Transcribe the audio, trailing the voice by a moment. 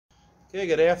Okay,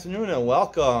 good afternoon and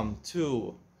welcome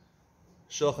to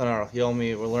Shulchan Aruch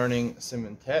Yomi. We're learning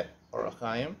Siman Tet, Orach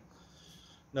Chaim.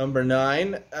 Number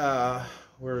 9,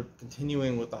 we're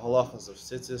continuing with the halachas of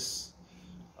tzitzis.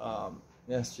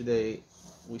 Yesterday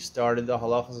we started the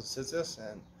halachas of tzitzis,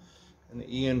 and in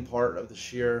the Ian part of the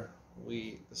shir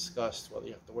we discussed whether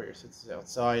you have to wear your tzitzis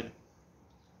outside.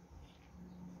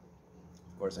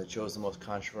 Of course, I chose the most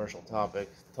controversial topic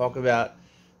to talk about.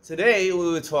 Today we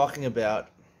were talking about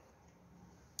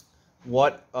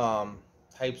what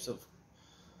types of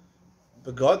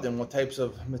begadim, what types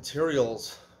of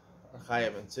materials are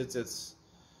chayav and tzitzis.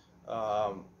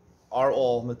 Are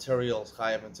all materials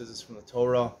chayav and tzitzis from the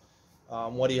Torah?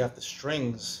 What do you have the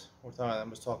strings? I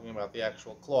was talking about the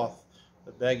actual cloth,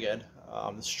 the beged.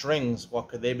 The strings, what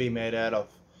could they be made out of?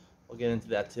 We'll get into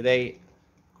that today.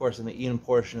 Of course, in the Ian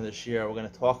portion of this year, we're going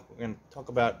to talk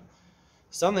about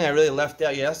something I really left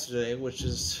out yesterday, which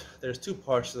is there's two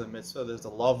parts to the mitzvah. There's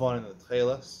the lavan and the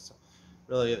tchelas. So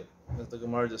really, as the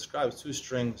Gemara describes, two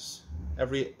strings.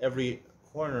 Every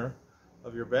corner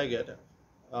of your beged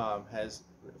has,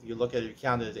 if you look at it, you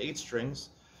count it as 8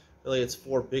 strings. Really, it's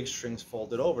 4 big strings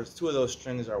folded over. 2 of those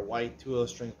strings are white. 2 of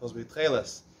those strings are supposed to be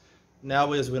tchelas.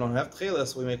 Nowadays, we don't have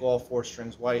tchelas. We make all 4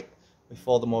 strings white. We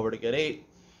fold them over to get 8.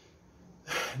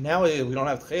 Nowadays, we don't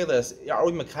have tchelas. Are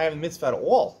we mekayim the mitzvah at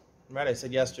all? Right, I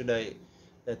said yesterday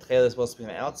that tchelah is supposed to be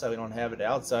on the outside. We don't have it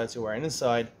outside, so we're wearing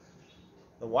inside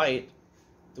the white.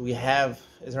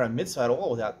 Is there a mitzvah at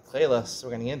all without tchelah? So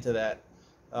we're getting into that.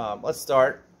 Let's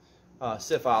start.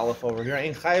 Sif Aleph over here.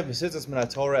 Ein chayav b'tzitzis min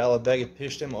haTorah ela beged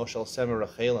pishtim o shel semer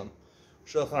rechelim.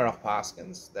 Shulchan Aruch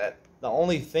paskins that the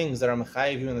only things that are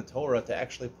mechayiv you in the Torah to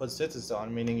actually put tzitzis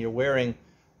on, meaning you're wearing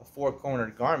a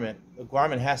 4-cornered garment. The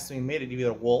garment has to be made of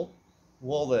either wool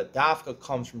that dafka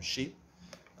comes from sheep.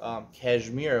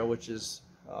 Cashmere, which is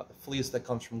the fleece that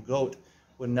comes from goat,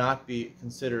 would not be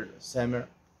considered semer.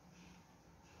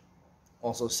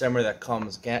 Also, semer that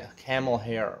comes camel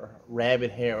hair or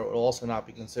rabbit hair would also not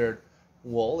be considered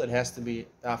wool. It has to be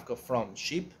dafka from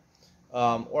sheep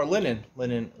or linen.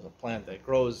 Linen is a plant that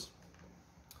grows.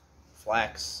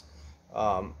 Flax.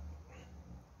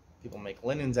 People make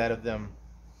linens out of them.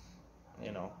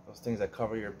 You know, those things that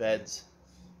cover your beds,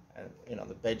 and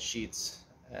the bed sheets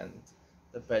and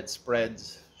the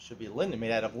bedspreads should be linen,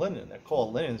 made out of linen. They're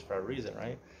called linens for a reason,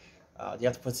 right? You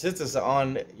have to put tzitzis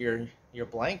on your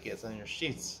blankets, on your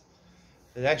sheets.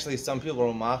 There's actually some people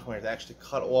who are actually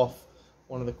cut off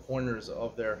one of the corners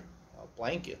of their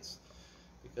blankets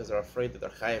because they're afraid that they're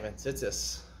chayav and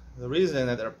tzitzis. The reason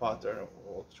that they're potter,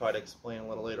 we'll try to explain a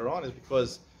little later on, is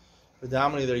because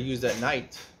predominantly they're used at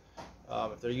night.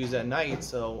 If they're used at night,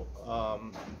 so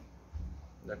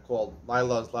they're called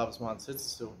lilas lavasman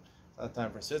tzitzis. Not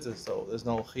time for tzitzis, so there's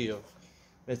no chiyuv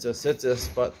mitzvah tzitzis.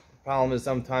 But the problem is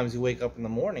sometimes you wake up in the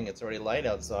morning, it's already light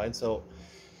outside. So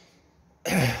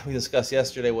we discussed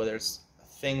yesterday whether it's a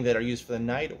thing that are used for the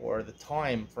night or the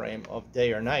time frame of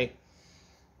day or night.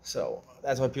 So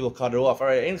that's why people cut it off. All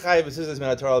right, ein chayav b'tzitzis min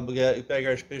haTorah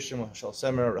beged pishtim shel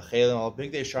semer rechelim al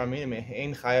bigdei sharminim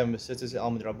ein chayav b'tzitzis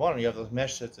al midrabanan. You have those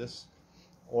mesh tzitzis,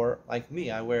 or like me,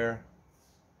 I wear.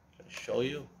 Should I show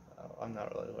you? I'm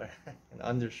not really wearing an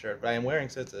undershirt, but I am wearing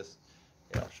tzitzis.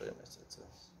 Yeah, I'll show you my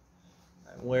tzitzis.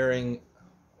 I'm wearing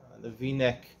the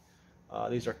V-neck.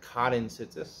 These are cotton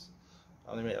tzitzis.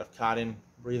 They're made of cotton,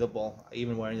 breathable. I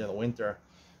even wear them in the winter.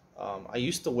 I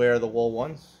used to wear the wool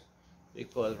ones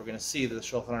because we're going to see that the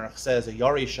Shulchan Aruch says a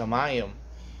Yari Shamayim,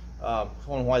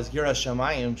 someone who has Yira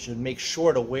Shamayim should make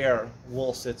sure to wear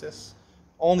wool tzitzis.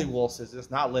 Only wool tzitzis,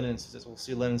 not linen tzitzis. We'll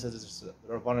see linen tzitzis, the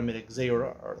Rabbanan made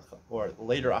gzeira, or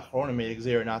later Achronim made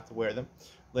gzeira not to wear them,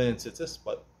 linen tzitzis.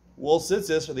 But wool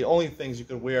tzitzis are the only things you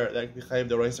could wear that could be chayav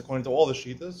d'oraisa according to all the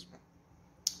shitas.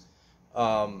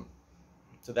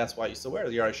 So that's why I used to wear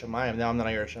the Yara Shemayim. Now I'm not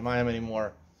a Yara Shemayim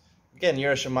anymore. Again,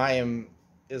 Yara Shemayim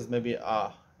is maybe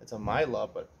it's a mila,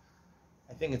 but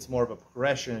I think it's more of a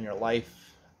progression in your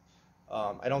life.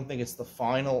 I don't think it's the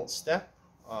final step.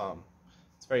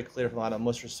 It's very clear from a lot of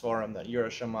Musar Svarim that Yira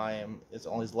Shamayim is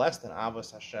only less than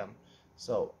Avos Hashem.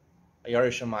 So, a Yira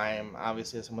Shamayim,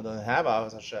 obviously, is someone who doesn't have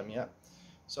Avos Hashem yet.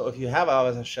 So, if you have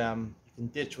Avos Hashem, you can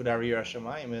ditch whatever Yira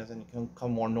Shamayim is and you can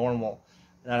become more normal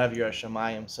and not have Yira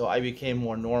Shamayim. So, I became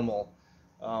more normal.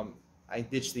 I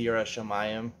ditched the Yira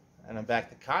Shamayim and I'm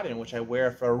back to cotton, which I wear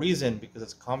for a reason because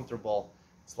it's comfortable,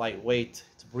 it's lightweight,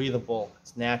 it's breathable,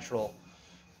 it's natural.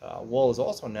 Wool is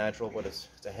also natural, but it's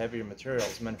a heavier material.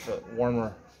 It's meant for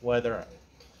warmer weather,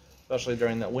 especially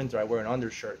during the winter. I wear an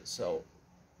undershirt, so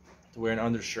to wear an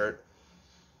undershirt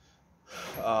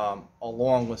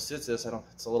along with tzitzis,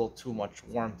 it's a little too much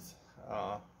warmth.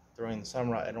 During the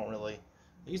summer, I don't really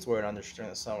I used to wear it during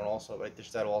the summer also, but I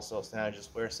ditched that also. So now I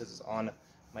just wear tzitzis on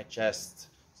my chest.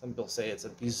 Some people say it's a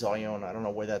bizayon. I don't know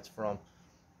where that's from.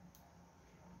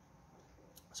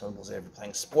 Some people say if you're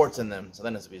playing sports in them, so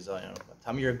then it's a bizayon. But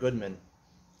Tamir Goodman,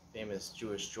 famous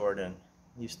Jewish Jordan,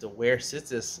 used to wear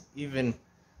tzitzis even,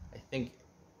 I think,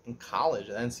 in college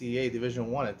at NCAA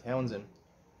Division I at Townsend.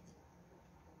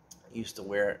 He used to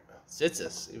wear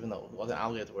tzitzis, even though it wasn't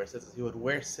obligated to wear tzitzis. He would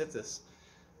wear tzitzis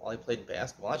while he played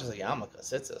basketball, not just a yarmulke,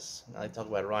 tzitzis. Now they talk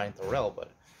about Ryan Terrell, but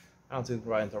I don't think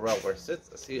Ryan Terrell wears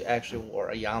tzitzis. He actually wore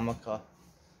a yarmulke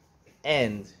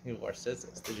and he wore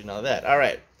tzitzis. Did you know that? All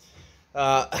right.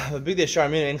 Big day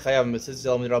Sharmin in Chayav Mitzitz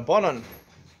El Midrabanan.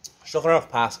 Shulchan Aruch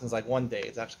paskins like one day.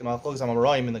 It's actually Malchus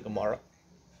Amaroim in the Gemara.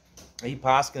 He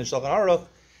paskins Shulchan Aruch.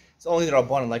 It's only the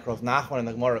Rabbanan, like Rav Nachman in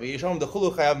the Gemara. Yishom the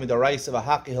Chulu Chayav Midaraisa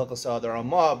V'Haki Hilchasa. The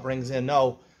Ramah brings in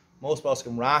no. Most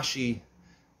poskim Rashi,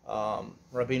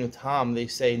 Rabbeinu Tam, they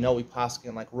say no. We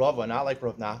paskin like Rava, not like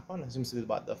Rav Nachman. It seems to be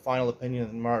about the final opinion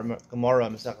of the Gemara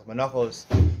Masechus Menachos,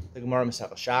 the Gemara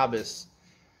Masechus Shabbos.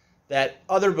 That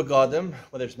other begadim,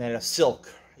 whether it's made of silk,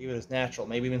 even if it's natural,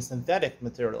 maybe even synthetic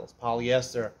materials,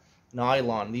 polyester,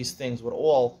 nylon, these things would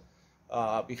all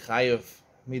be chayav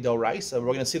midoraisa. We're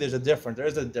going to see there is a difference.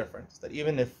 That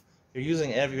even if you're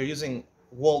using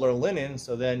wool or linen,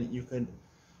 so then you could,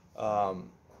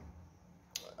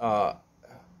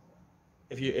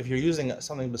 if you're using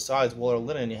something besides wool or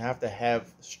linen, you have to have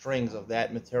strings of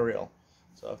that material.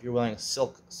 So if you're wearing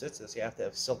silk tzitzis, you have to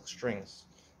have silk strings.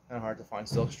 Kind of hard to find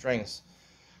silk strings.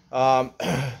 Beis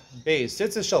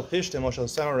tzitzis shel pishtim or shel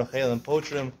semer rechel and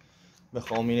potrim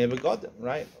b'chol minei begadim.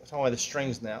 Right? We're talking about the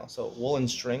strings now. So woolen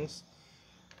strings.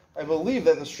 I believe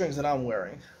that the strings that I'm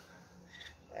wearing,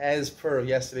 as per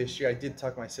yesterday's year, I did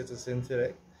tuck my tzitzis in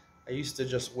today. I used to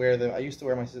just wear them. I used to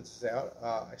wear my tzitzis out.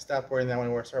 I stopped wearing them when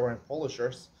I started wearing polo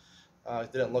shirts. It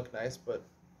didn't look nice, but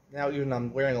now even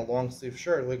I'm wearing a long sleeve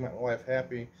shirt, make my wife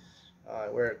happy. I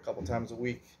wear it a couple times a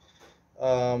week.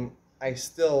 I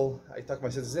tuck my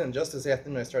tzitzis in. Just this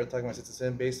afternoon, I started tucking my tzitzis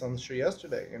in based on the shiur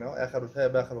yesterday. You know, echad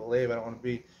b'peh, echad b'lev. I don't want to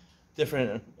be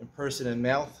different in person and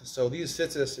mouth. So these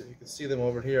tzitzis, if you can see them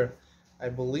over here, I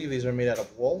believe these are made out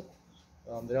of wool.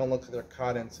 They don't look like they're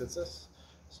cotton tzitzis.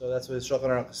 So that's what the Shulchan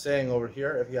Aruch is saying over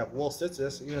here. If you have wool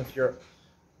tzitzis, even if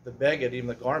the beged, even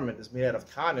the garment, is made out of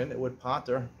cotton, it would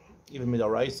pater, even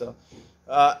midoraisa.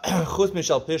 Chutz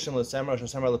mishal pishtim l'semer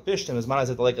shesemer lepishtim is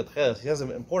manazet leikat tcheles. He has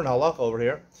an important halacha over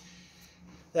here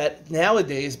that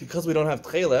nowadays, because we don't have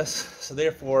tcheles, so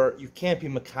therefore you can't be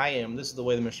makayim. This is the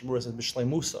way the Mishnah Berurah says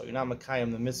b'shleimusa. You're not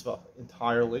makayim the mitzvah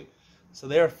entirely. So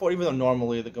therefore, even though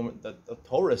normally the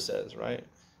Torah says, right?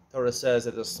 Torah says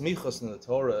that there's smichos in the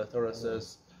Torah. The Torah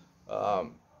says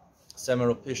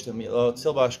semer lepishtim lo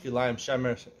tzilbash kilayim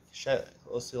shemer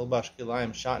lo tzilbash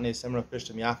kilayim shatnei semer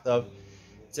lepishtim yachdav.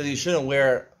 It says you shouldn't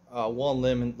wear wool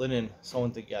and linen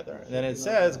sewn together. And then it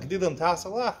says, Gdilim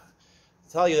tasalach, to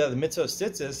tell you that the mitzvah of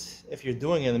tzitzis, if you're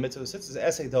doing it in the mitzvah of tzitzis,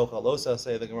 esek docha losa,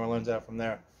 say the Gemara learns out from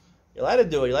there. You're allowed to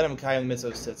do it, you're allowed to makayim the mitzvah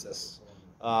of tzitzis,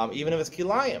 even if it's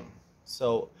kilayim.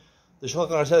 So the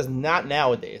Shulchan Aruch says, not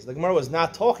nowadays. The Gemara was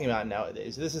not talking about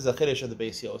nowadays. This is a chiddush of the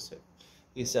Beis Yosef.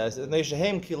 He says,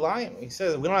 Neishahem kilayim. He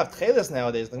says, we don't have tcheles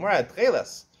nowadays. The Gemara had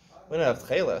tcheles. We don't have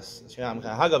tcheles.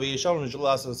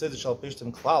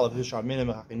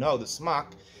 The smak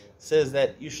says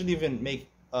that you shouldn't even make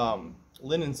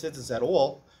linen tzitzis at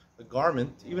all, the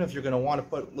garment, even if you're going to want to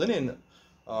put linen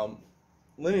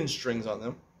strings on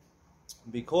them,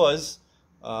 because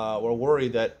we're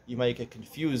worried that you might get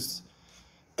confused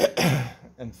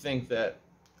and think that,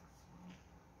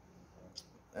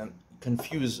 and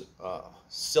confuse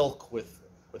silk with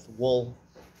wool,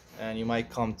 and you might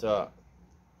come to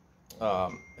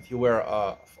if you wear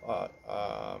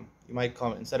you might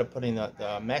come, instead of putting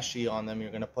the meshi on them, you're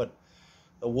going to put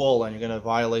the wool, and you're going to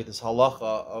violate this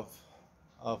halacha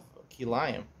of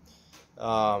kilayim.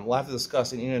 We'll have to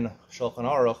discuss in Shulchan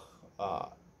Aruch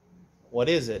what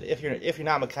is it if you're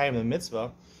not makayim the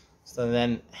mitzvah. So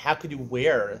then, how could you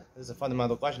wear? This is a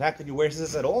fundamental question. How could you wear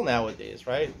this at all nowadays?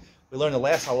 Right? We learned the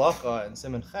last halacha in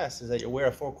Siman Ches is that you wear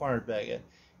a four-cornered beged,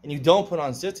 and you don't put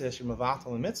on tzitzis. You're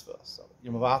mavatal in mitzvah. So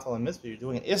you're mavatal in mitzvah. You're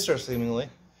doing an isser seemingly.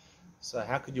 So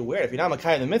how could you wear it if you're not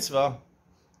makayim the mitzvah?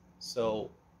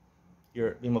 So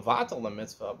you're being mavatal in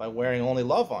mitzvah by wearing only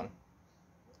lavan.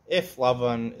 If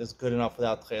lavan is good enough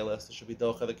without tcheles, it should be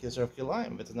docha the kisser of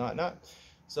kilayim. If it's not.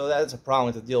 So that's a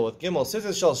problem to deal with. Gimel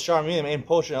tzitzis shel shar minim ein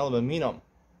poshen ela b'minam.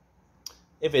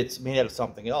 If it's made out of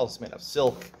something else, made of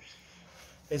silk,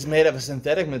 it's made of a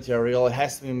synthetic material, it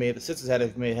has to be made, the tzitzis had to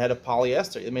be made out of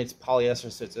polyester. It makes polyester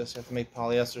tzitzis, you have to make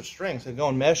polyester strings. So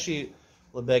going meshi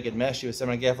lebeged meshi with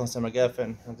semer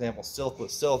gefen, for example, silk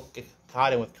with silk,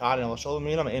 cotton with cotton, al sholem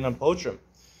minam einam potrim.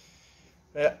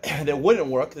 That wouldn't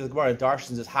work. The Gemara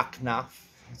Darshan says haknaf.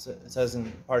 It says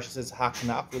in Parsha says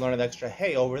haknaf. We learn an extra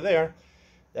hey over there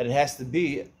that it has to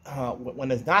be when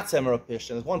it's not semer pishtim.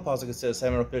 There's one pasuk that says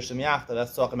semer pishtim yachta.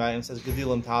 That's talking about it, and it says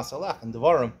gedilim tasalach and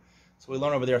devarim. So we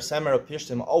learn over there semer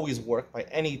pishtim always work by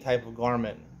any type of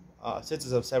garment.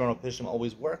 Tzitzis of semer pishtim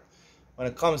always work. When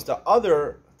it comes to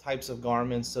other types of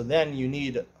garments, so then you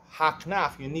need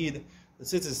haknaf. You need the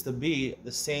tzitzis to be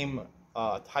the same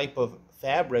type of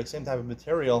fabric, same type of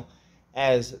material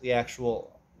as the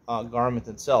actual garment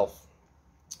itself.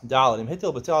 Let's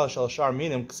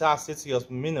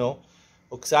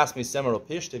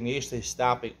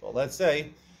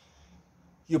say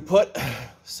you put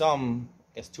some,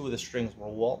 I guess 2 of the strings were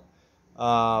wool,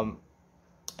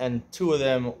 and 2 of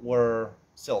them were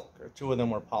silk, or 2 of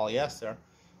them were polyester.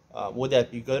 Would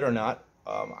that be good or not?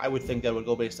 I would think that would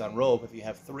go based on robe. If you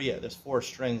have 3, there's 4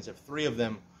 strings. If 3 of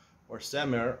them or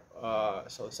semer,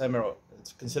 so semer,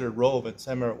 it's considered rove, and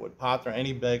semer would pater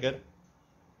any beged.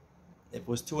 If it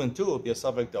was 2 and 2, it would be a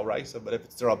suffix d'oraisa. But if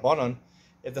it's derabanan,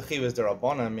 if the chiv is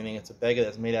derabanan, meaning it's a beged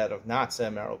that's made out of not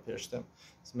semer or pishtim,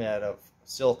 it's made out of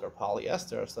silk or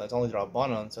polyester, so that's only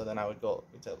derabanan. So then I would go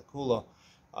to the kula.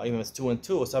 Even if it's 2 and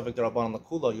 2, a suffix derabanan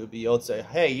l'kula, you would be say,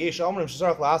 hey, yesh omrim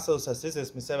shesarach la'asos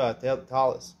hasisis miseva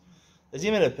talis. There's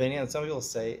even an opinion, and some people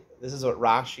say, this is what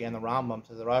Rashi and the Rambam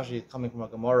says. The Rashi is coming from a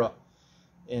Gemara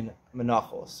in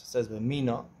Menachos. It says,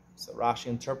 B'mina. So Rashi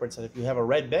interprets that if you have a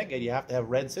red beged, you have to have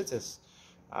red tzitzis.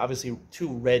 Obviously, 2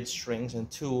 red strings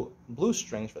and 2 blue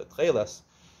strings for the tchelas.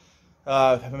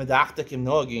 The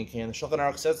Shulchan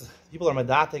Aruch says people are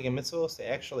medatek in mitzvos. They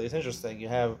actually, it's interesting. You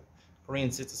have Korean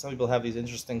tzitzis. Some people have these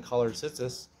interesting colored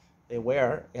tzitzis they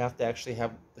wear. You have to actually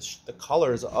have the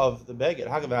colors of the beged.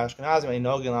 Hagav Ashkenazim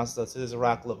einogin lasat tzitzis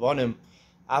rak levonim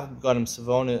avganim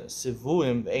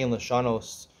sivuim ve'ein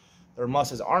lashanos. The Ramah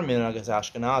says our minhag as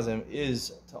Ashkenazim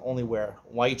is to only wear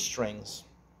white strings.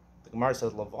 The Gemara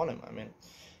says levonim.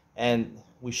 And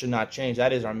we should not change.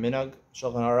 That is our minhag.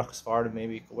 Shulchan Aruch Sfardim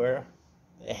maybe you could wear.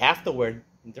 They have to wear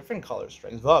different color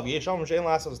strings. Vav yeshom shein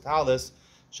lasos talis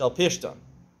shel pishton.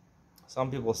 Some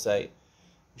people say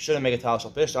you shouldn't make a talis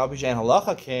shel pishton. Abishan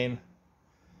halacha kain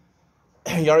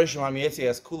yarish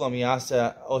mamietzias kulam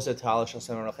yasa osa talis shel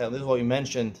semer rachel. This is what we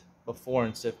mentioned before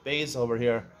in Sif Beis over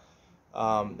here.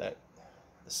 That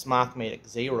the smak made a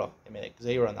gzeira. They made a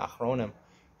gzeira in the achronim.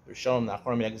 They're showing the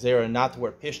achronim made a gzeira not to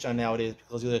wear pishton nowadays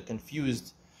because you're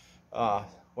confused.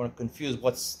 We're confused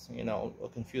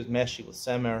confused meshi with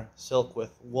semer, silk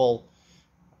with wool.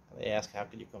 They ask, how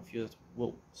could you confuse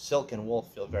wool? Silk and wool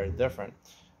feel very different.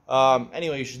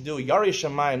 Anyway, you should do Yari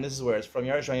Shamayim. This is where it's from.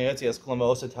 Yari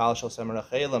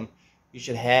Shamayim. You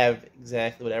should have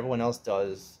exactly what everyone else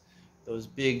does. Those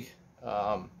big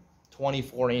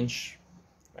 24-inch.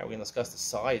 We're going to discuss the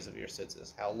size of your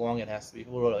tzitzis, how long it has to be.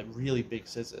 People wear like really big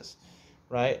tzitzis,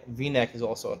 right? V-neck is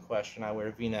also a question. I wear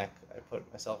a V-neck. I put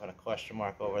myself in a question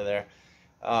mark over there.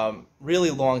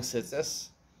 Really long tzitzis.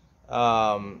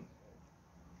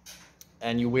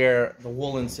 And you wear the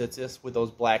woolen tzitzis with those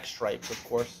black stripes, of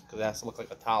course, because it has to look like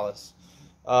a talus.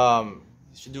 You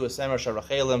should do a semer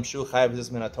sharachelim, shu chayiv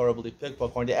this min haTorah b'li pikva,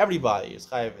 according to everybody. It's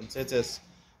chayiv in tzitzis.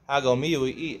 Hago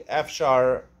miyu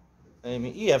efshar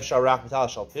rak b'tal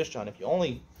shal pishton. If you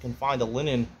only can find a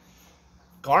linen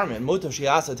garment, mutav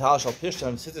shiasa tal shal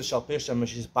pishton, tzitzis shal pishton,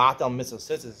 which is batal mitzvah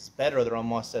tzitzis. It's better. The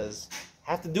Ramah says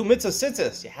have to do mitzvah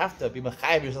tzitzis. You have to be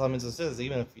mechayiv yourself on mitzvah tzitzis,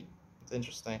 even if it's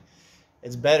interesting.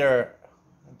 It's better.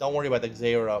 Don't worry about the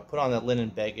gzeira. Put on that linen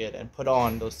beged and put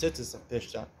on those tzitzis of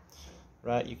pishton.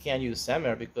 Right? You can't use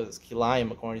semer because it's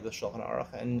kilayim according to the Shulchan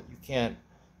Aruch, and you can't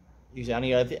use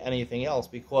anything else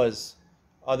because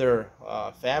other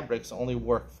fabrics only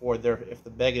work for if the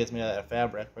beged is made out of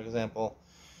fabric. For example,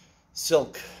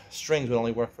 silk strings would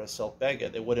only work for a silk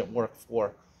beged. They wouldn't work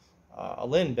for a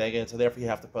linen beged, so therefore you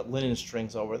have to put linen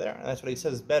strings over there. And that's what he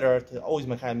says is better to always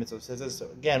mekayim mitzvah tzitzis. So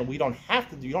again, you don't have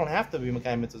to be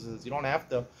mekayim mitzvah tzitzis. You don't have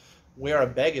to wear a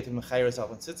beged to mekayim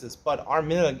yourself in tzitzis. But our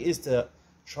minhag is to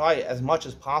try as much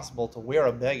as possible to wear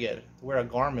a beged, to wear a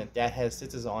garment that has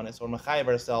tzitzis on it. So we're mekayim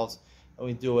ourselves and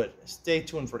we do it. Stay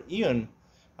tuned for Ian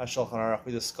Shulchan Aruch.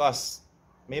 We discuss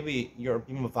maybe you're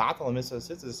being mevatel and mitzvah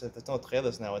tzitzis if there's no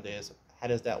tchelas nowadays. How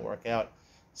does that work out?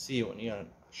 See you in Ian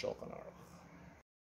Shulchan Aruch.